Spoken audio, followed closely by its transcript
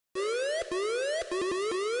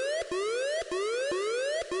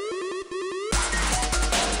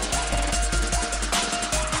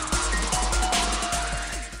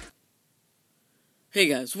Hey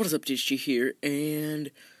guys, what is up, DHG here, and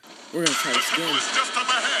we're gonna try this again. Just up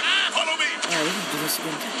ahead. Follow me. Alright, we can do this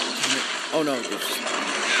again. Oh no, okay.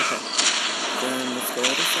 Then let's go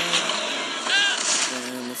other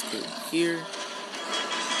side. And let's go here.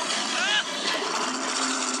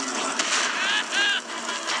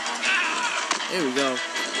 There we go.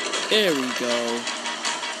 There we go.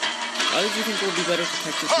 How did you think we'll be better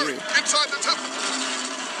protected Hurry, here? inside the temple.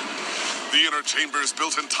 The inner chamber is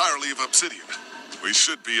built entirely of obsidian. We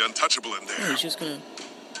should be untouchable in Oh, there. he's just gonna...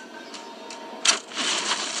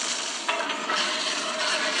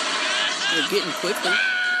 We're getting quickly.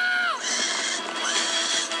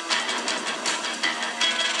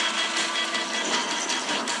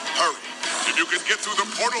 Hurry. If you can get through the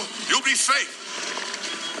portal, you'll be safe.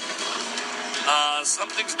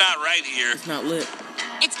 Something's not right here. It's not lit.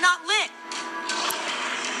 It's not lit.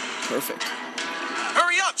 Perfect.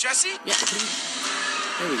 Hurry up, Jesse. Yeah,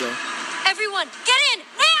 there we go. Everyone, get in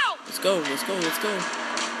now! Let's go, let's go, let's go.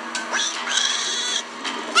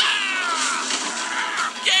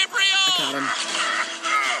 Gabriel! I got him. I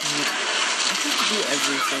have to do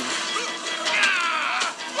everything.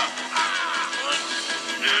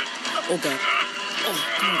 Oh god. Oh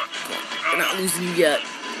god. We're not losing you yet.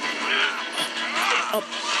 Oh,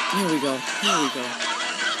 here we go. Here we go.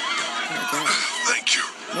 Oh my god. Thank you.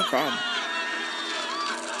 No problem.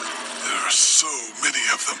 There are so many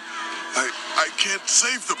of them. I can't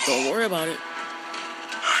save them all. Don't worry about it.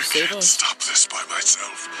 I Just save can't us. stop this by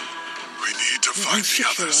myself. We need to Oh, find shit,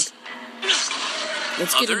 the others.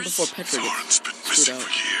 Let's get in Others? before Petra Thorin's gets been screwed missing out.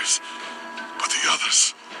 for years. But the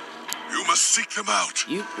others, you must seek them out.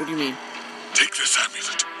 You? What do you mean? Take this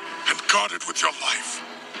amulet and guard it with your life.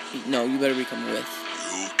 No, you better become with.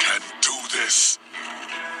 You can do this.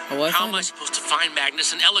 Oh, what? How am I supposed to find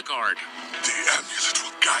Magnus and Eligard? The amulet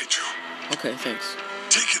will guide you. Okay, thanks.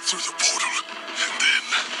 Take it through the portal, and then...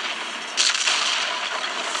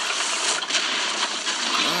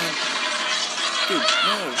 Dude,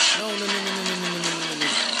 no. No.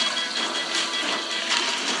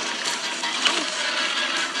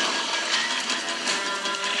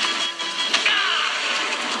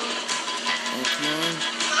 Oh, come on.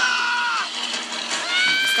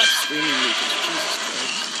 Stop screaming, Lucas. Jesus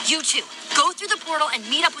Christ. You two, go through the portal and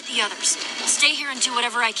meet up with the others. I'll stay here and do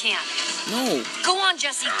whatever I can. No. Go on,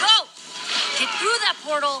 Jesse, go! Get through that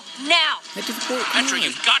portal now! Head to the port. Come Petra, on.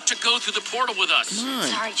 you've got to go through the portal with us. Come on.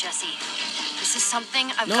 Sorry, Jesse. This is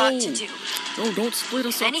something I've No. got to do. No, don't split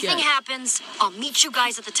us If up anything yet. happens, I'll meet you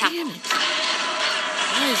guys at the temple. Damn it.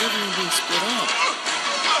 Why is everyone being split up?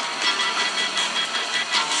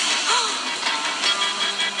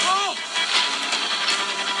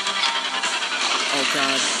 Oh,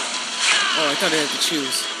 God. Oh, I thought I had to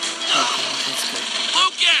choose. Oh, God, that's good.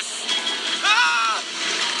 Lucas!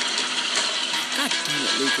 God damn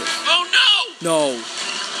it, Lucas. Oh no! No.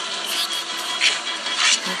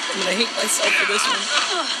 I'm gonna hate myself for this one.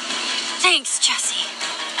 Thanks, Jesse.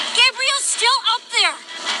 Gabriel's still up there!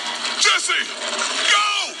 Jesse!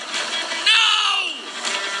 Go! No!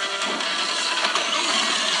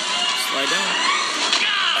 Slide down.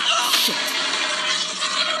 Oh, shit.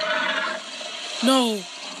 No.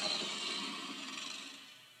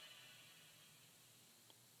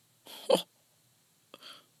 Oh.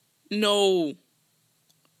 No.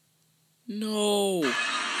 No.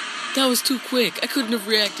 That was too quick. I couldn't have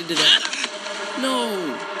reacted to that.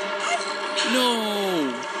 No.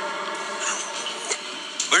 No.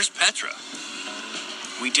 Where's Petra?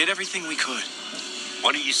 We did everything we could.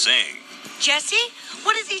 What are you saying? Jesse,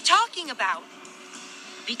 what is he talking about?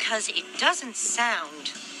 Because it doesn't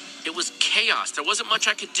sound... It was chaos. There wasn't much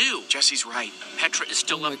I could do. Jesse's right. Petra is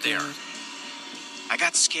still Oh my up there. God. I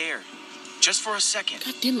got scared. Just for a second.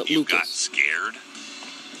 God damn it, You Lucas. got scared?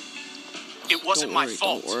 It wasn't Don't my worry,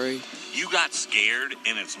 fault. Don't worry. You got scared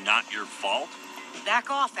and it's not your fault?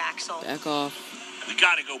 Back off, Axel. Back off. We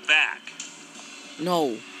gotta go back.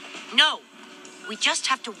 No. No, we just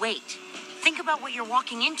have to wait. Think about what you're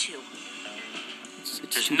walking into. It's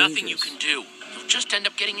There's too nothing dangerous. you can do. You'll just end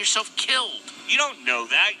up getting yourself killed. You don't know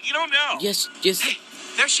that. You don't know. Yes. Hey,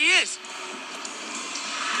 there she is.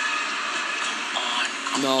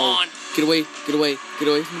 Come No. on. Get away from the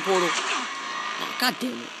portal. Oh, God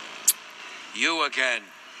damn it. You again.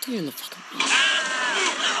 Don't even the fucking...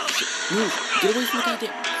 Shit. Move. Get away from the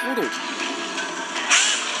goddamn portal.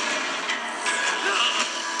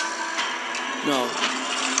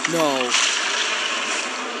 No.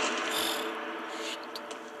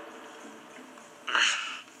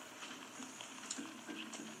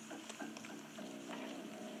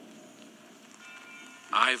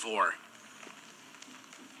 Ivor.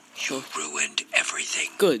 You ruined everything.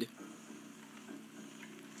 Good.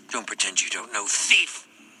 Don't pretend you don't know, thief!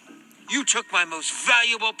 You took my most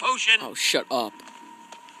valuable potion! Oh, shut up.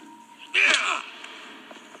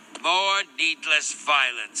 More needless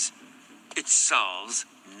violence. It solves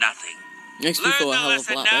nothing. Makes me Learn feel a the hell of a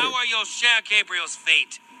lesson lot now better. or you'll share Gabriel's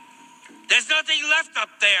fate. There's nothing left up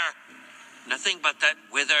there. Nothing but that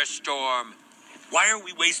wither storm. Why are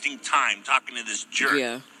we wasting time talking to this jerk?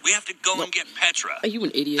 Yeah. We have to go No. and get Petra. Are you an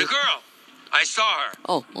The idiot? girl. I saw her.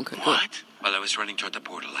 Oh, okay, good. What? While I was running toward the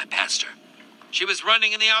portal, I passed her. She was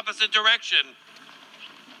running in the opposite direction.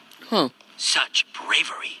 Huh. Such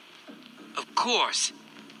bravery. Of course.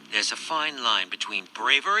 There's a fine line between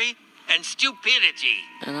bravery and stupidity.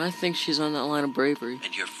 And I think she's on that line of bravery.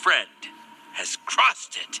 And your friend has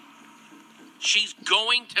crossed it. She's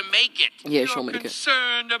going to make it. Yeah, she'll You're make it.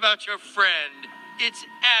 concerned about your friend. It's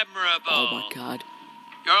admirable. Oh my god.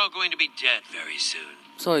 You're all going to be dead very soon.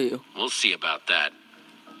 So are you. We'll see about that.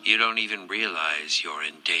 You don't even realize you're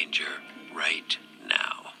in danger right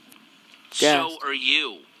now. Gassed. So are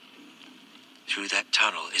you. Through that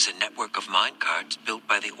tunnel is a network of minecarts built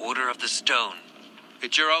by the Order of the Stone.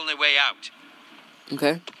 It's your only way out.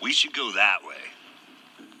 Okay. We should go that way.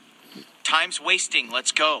 Time's wasting.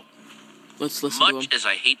 Let's go. Let's listen to him. Much as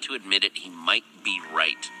I hate to admit it, he might be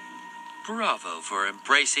right. Bravo for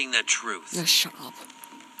embracing the truth. No, shut up.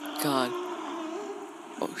 God.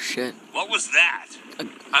 Oh, shit. What was that?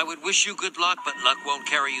 I would wish you good luck, but luck won't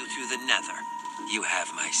carry you through the Nether. You have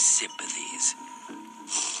my sympathies.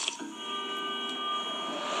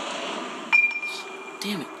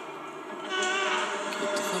 Damn it. Get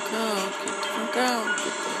the fuck out. Get the fuck out.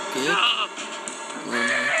 Get.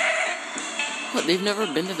 What, they've never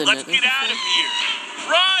been to the Let's Nether get out before? of here.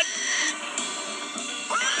 Run!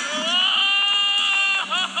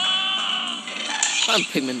 Some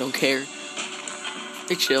pigmen don't care.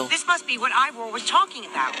 They chill. This must be what Ivor was talking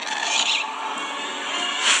about.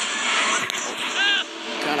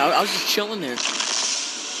 God, I was just chilling there.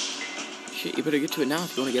 Shit, you better get to it now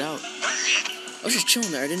if you want to get out. I was just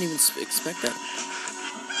chilling there. I didn't even expect that.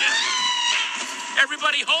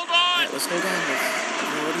 Everybody, hold on! Alright, let's hold on.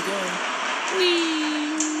 Let's already go. Whee!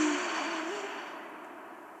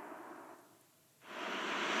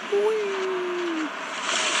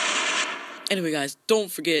 Anyway, guys,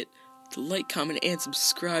 don't forget to like, comment, and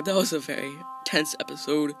subscribe. That was a very tense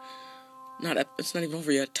episode. It's not even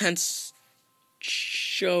over yet. Tense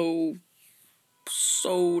show.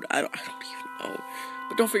 I don't even know.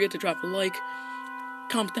 But don't forget to drop a like,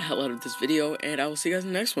 comment the hell out of this video, and I will see you guys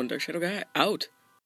in the next one. Dark Shadow Guy out.